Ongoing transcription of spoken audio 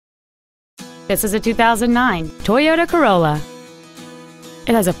This is a 2009 Toyota Corolla.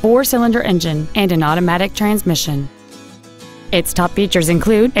 It has a 4-cylinder engine and an automatic transmission. Its top features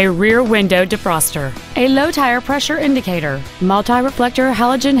include a rear window defroster, a low tire pressure indicator, multi-reflector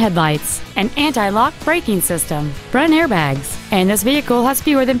halogen headlights, an anti-lock braking system, front airbags, and this vehicle has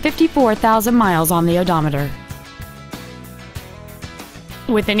fewer than 54,000 miles on the odometer.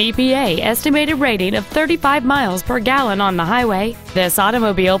 With an EPA estimated rating of 35 miles per gallon on the highway, this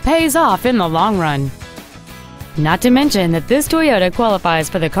automobile pays off in the long run. Not to mention that this Toyota qualifies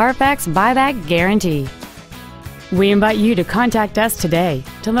for the Carfax buyback guarantee. We invite you to contact us today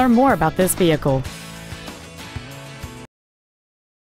to learn more about this vehicle.